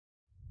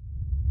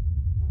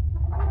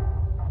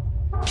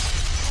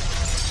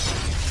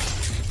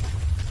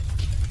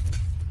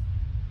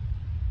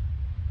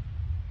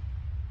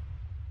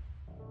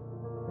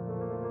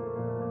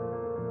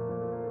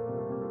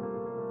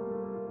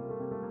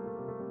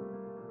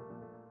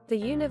The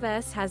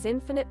universe has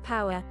infinite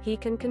power, he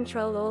can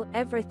control all,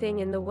 everything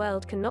in the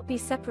world cannot be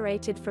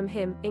separated from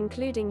him,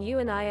 including you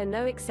and I are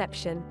no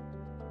exception.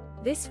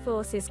 This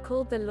force is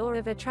called the law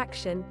of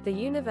attraction. The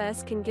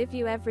universe can give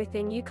you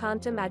everything you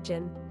can't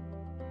imagine.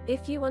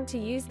 If you want to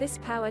use this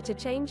power to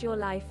change your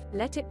life,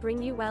 let it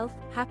bring you wealth,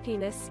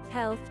 happiness,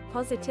 health,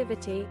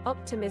 positivity,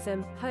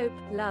 optimism, hope,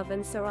 love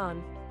and so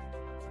on.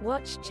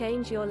 Watch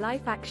Change Your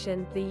Life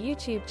Action, the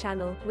YouTube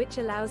channel, which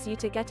allows you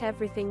to get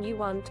everything you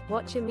want.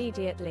 Watch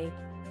immediately.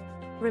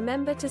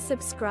 Remember to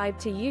subscribe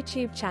to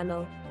YouTube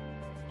channel.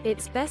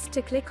 It's best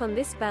to click on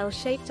this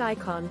bell-shaped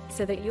icon,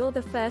 so that you're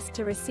the first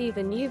to receive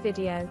a new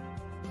video.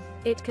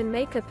 It can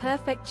make a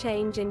perfect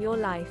change in your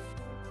life.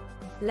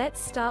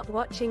 Let's start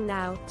watching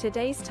now.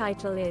 Today's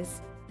title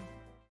is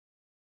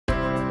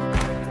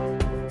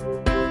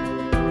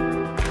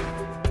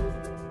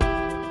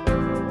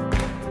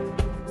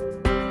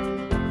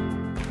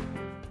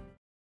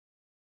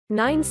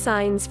 9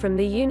 signs from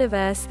the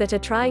universe that are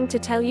trying to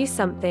tell you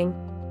something.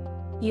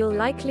 You'll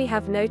likely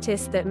have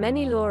noticed that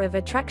many law of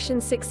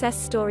attraction success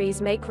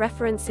stories make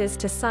references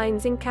to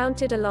signs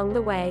encountered along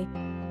the way.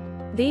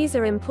 These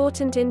are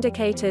important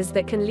indicators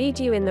that can lead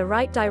you in the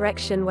right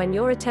direction when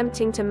you're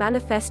attempting to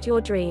manifest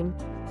your dream.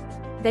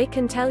 They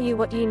can tell you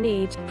what you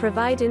need,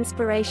 provide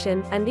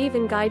inspiration, and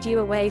even guide you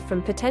away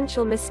from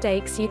potential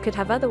mistakes you could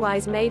have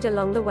otherwise made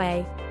along the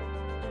way.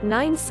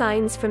 9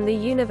 signs from the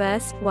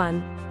universe.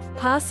 1.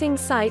 Passing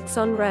sights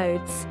on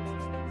roads.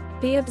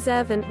 Be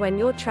observant when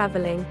you're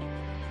traveling.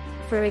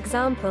 For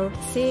example,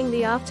 seeing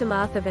the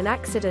aftermath of an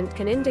accident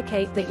can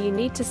indicate that you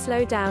need to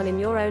slow down in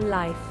your own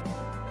life.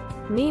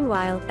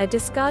 Meanwhile, a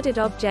discarded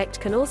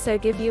object can also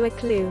give you a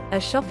clue.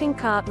 A shopping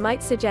cart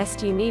might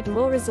suggest you need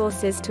more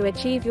resources to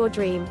achieve your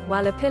dream,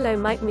 while a pillow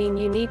might mean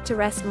you need to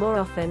rest more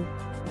often.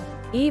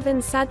 Even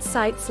sad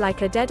sights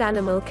like a dead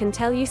animal can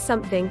tell you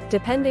something,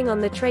 depending on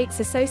the traits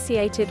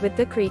associated with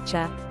the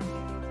creature.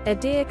 A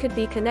deer could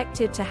be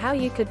connected to how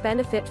you could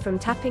benefit from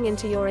tapping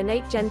into your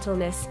innate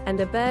gentleness, and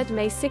a bird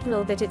may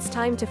signal that it's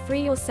time to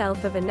free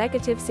yourself of a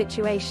negative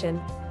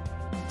situation.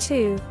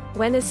 2.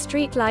 When a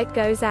street light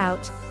goes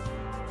out.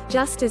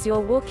 Just as you're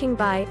walking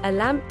by, a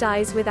lamp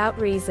dies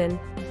without reason.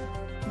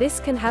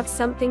 This can have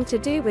something to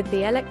do with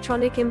the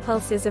electronic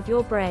impulses of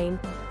your brain.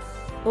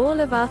 All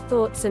of our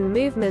thoughts and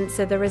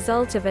movements are the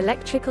result of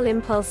electrical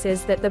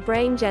impulses that the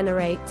brain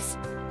generates.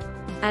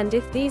 And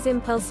if these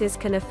impulses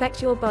can affect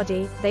your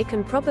body, they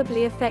can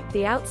probably affect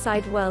the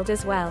outside world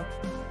as well.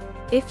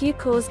 If you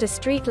caused a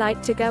street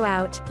light to go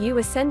out, you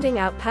were sending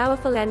out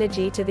powerful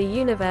energy to the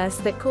universe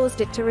that caused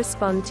it to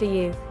respond to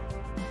you.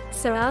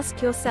 So ask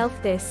yourself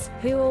this: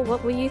 who or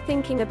what were you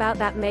thinking about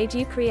that made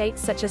you create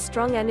such a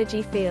strong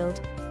energy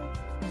field?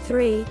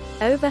 3.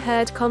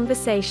 Overheard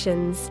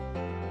conversations.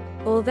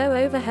 Although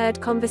overheard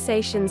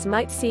conversations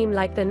might seem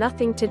like they're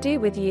nothing to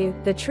do with you,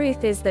 the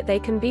truth is that they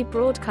can be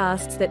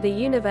broadcasts that the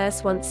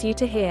universe wants you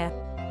to hear.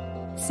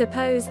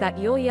 Suppose that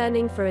you're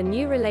yearning for a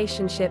new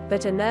relationship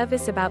but are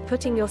nervous about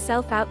putting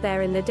yourself out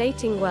there in the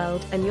dating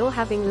world, and you're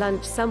having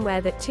lunch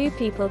somewhere that 2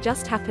 people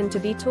just happen to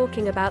be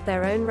talking about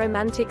their own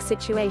romantic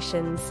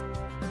situations.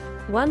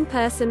 One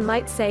person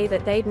might say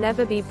that they'd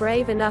never be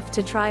brave enough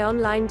to try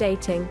online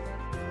dating,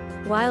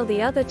 while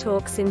the other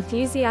talks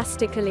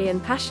enthusiastically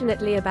and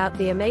passionately about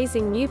the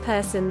amazing new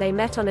person they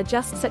met on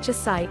just such a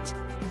site.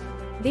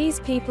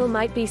 These people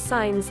might be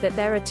signs that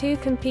there are 2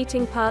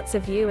 competing parts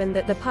of you, and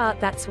that the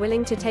part that's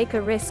willing to take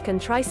a risk and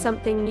try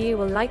something new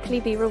will likely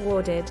be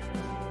rewarded.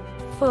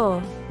 4.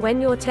 When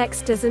your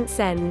text doesn't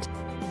send.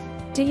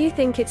 Do you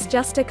think it's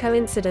just a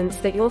coincidence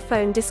that your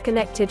phone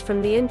disconnected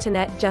from the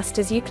internet just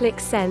as you click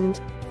send?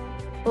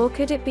 Or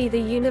could it be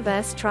the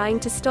universe trying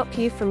to stop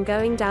you from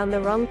going down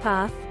the wrong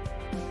path?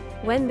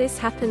 When this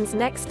happens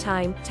next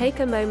time, take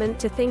a moment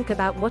to think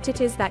about what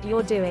it is that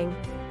you're doing.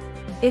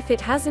 If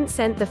it hasn't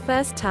sent the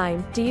first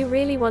time, do you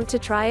really want to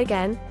try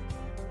again?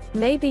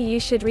 Maybe you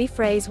should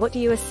rephrase what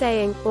you are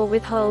saying, or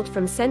withhold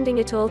from sending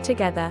it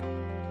altogether.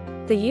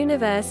 The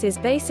universe is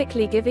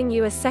basically giving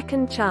you a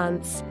second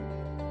chance.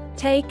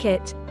 Take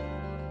it.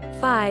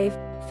 5.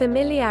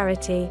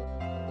 Familiarity.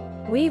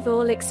 We've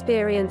all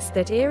experienced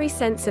that eerie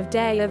sense of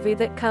déjà vu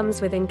that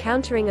comes with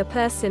encountering a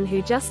person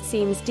who just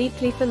seems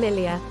deeply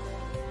familiar.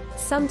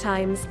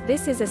 Sometimes,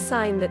 this is a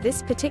sign that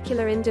this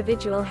particular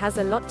individual has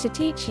a lot to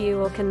teach you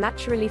or can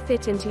naturally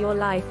fit into your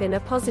life in a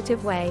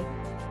positive way.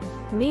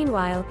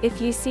 Meanwhile, if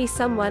you see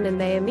someone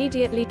and they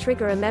immediately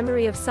trigger a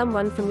memory of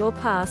someone from your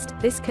past,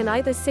 this can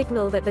either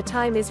signal that the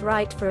time is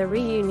right for a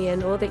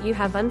reunion, or that you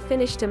have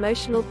unfinished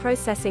emotional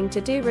processing to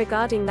do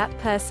regarding that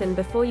person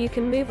before you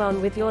can move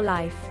on with your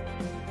life.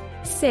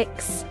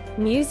 6.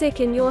 Music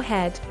in your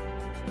head.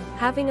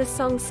 Having a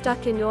song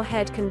stuck in your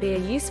head can be a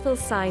useful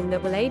sign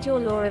that will aid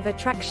your law of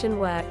attraction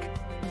work.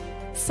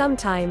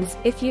 Sometimes,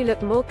 if you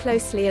look more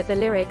closely at the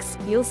lyrics,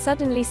 you'll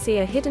suddenly see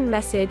a hidden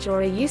message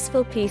or a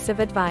useful piece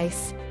of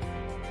advice.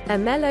 A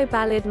mellow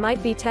ballad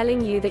might be telling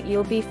you that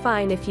you'll be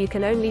fine if you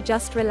can only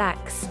just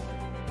relax.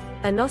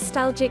 A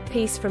nostalgic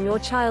piece from your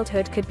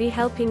childhood could be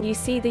helping you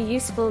see the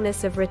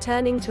usefulness of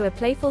returning to a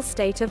playful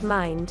state of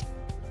mind.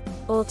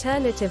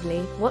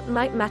 Alternatively, what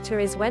might matter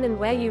is when and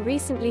where you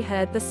recently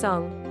heard the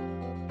song.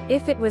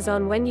 If it was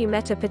on when you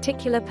met a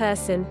particular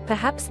person,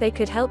 perhaps they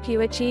could help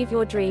you achieve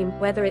your dream,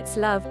 whether it's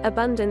love,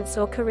 abundance,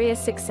 or career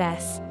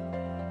success.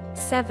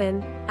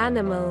 7.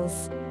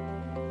 Animals.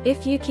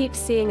 If you keep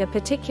seeing a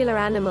particular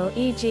animal,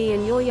 e.g.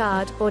 in your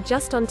yard, or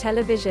just on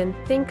television,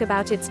 think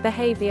about its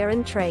behavior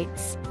and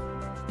traits.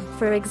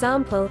 For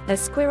example, a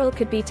squirrel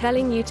could be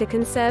telling you to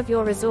conserve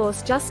your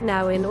resource just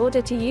now in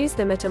order to use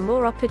them at a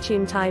more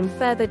opportune time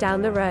further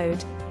down the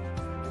road.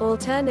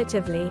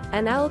 Alternatively,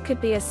 an owl could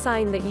be a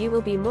sign that you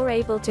will be more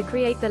able to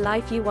create the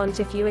life you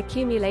want if you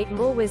accumulate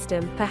more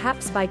wisdom,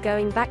 perhaps by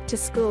going back to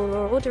school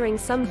or ordering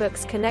some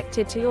books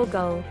connected to your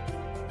goal.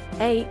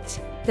 8.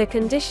 The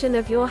condition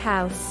of your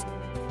house.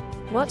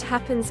 What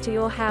happens to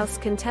your house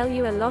can tell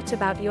you a lot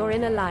about your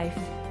inner life.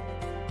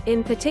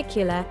 In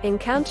particular,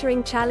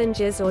 encountering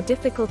challenges or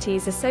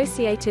difficulties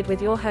associated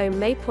with your home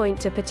may point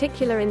to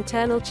particular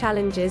internal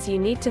challenges you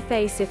need to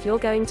face if you're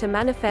going to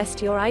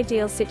manifest your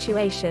ideal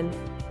situation.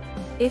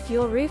 If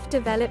your roof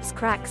develops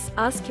cracks,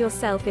 ask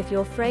yourself if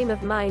your frame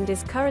of mind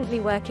is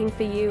currently working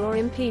for you or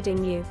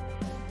impeding you.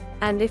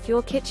 And if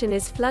your kitchen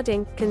is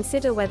flooding,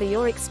 consider whether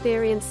you're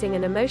experiencing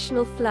an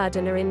emotional flood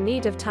and are in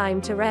need of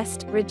time to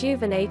rest,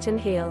 rejuvenate, and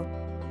heal.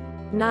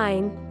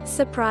 9.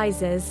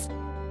 Surprises.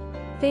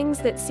 Things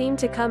that seem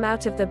to come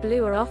out of the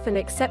blue are often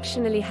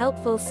exceptionally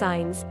helpful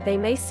signs. They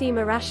may seem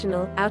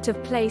irrational, out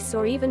of place,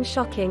 or even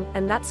shocking,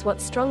 and that's what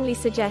strongly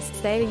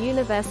suggests they are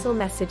universal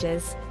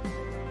messages.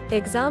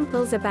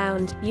 Examples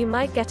abound. You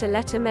might get a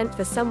letter meant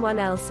for someone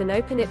else and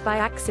open it by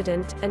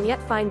accident, and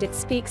yet find it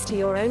speaks to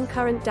your own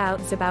current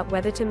doubts about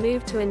whether to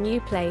move to a new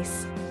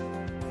place.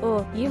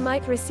 Or, you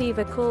might receive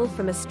a call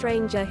from a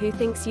stranger who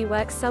thinks you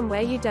work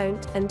somewhere you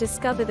don't, and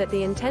discover that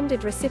the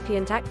intended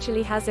recipient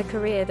actually has a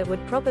career that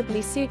would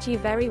probably suit you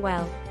very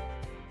well.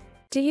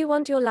 Do you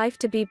want your life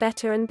to be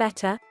better and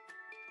better?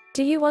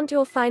 Do you want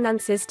your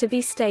finances to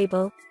be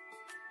stable?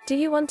 Do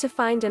you want to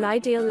find an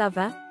ideal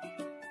lover?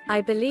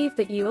 I believe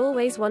that you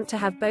always want to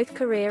have both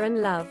career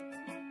and love.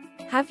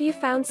 Have you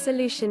found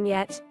solution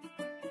yet?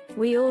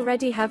 We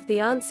already have the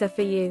answer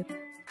for you.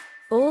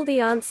 All the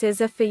answers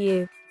are for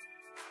you.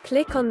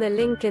 Click on the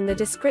link in the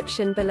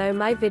description below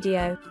my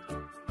video.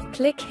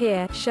 Click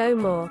here, show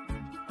more.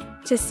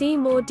 To see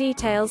more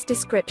details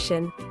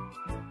description.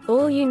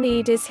 All you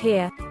need is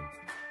here.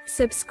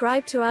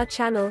 Subscribe to our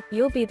channel,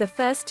 you'll be the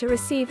first to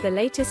receive the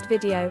latest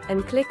video,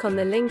 and click on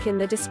the link in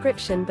the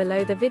description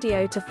below the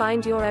video to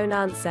find your own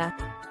answer.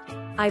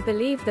 I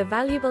believe the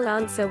valuable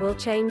answer will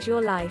change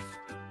your life.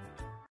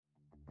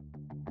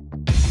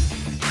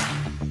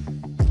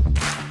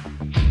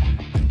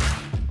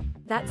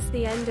 That's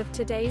the end of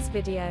today's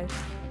video.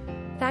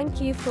 Thank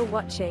you for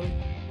watching.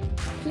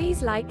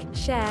 Please like,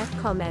 share,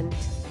 comment.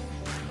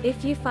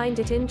 If you find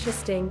it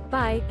interesting,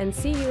 bye, and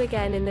see you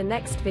again in the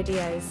next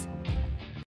videos.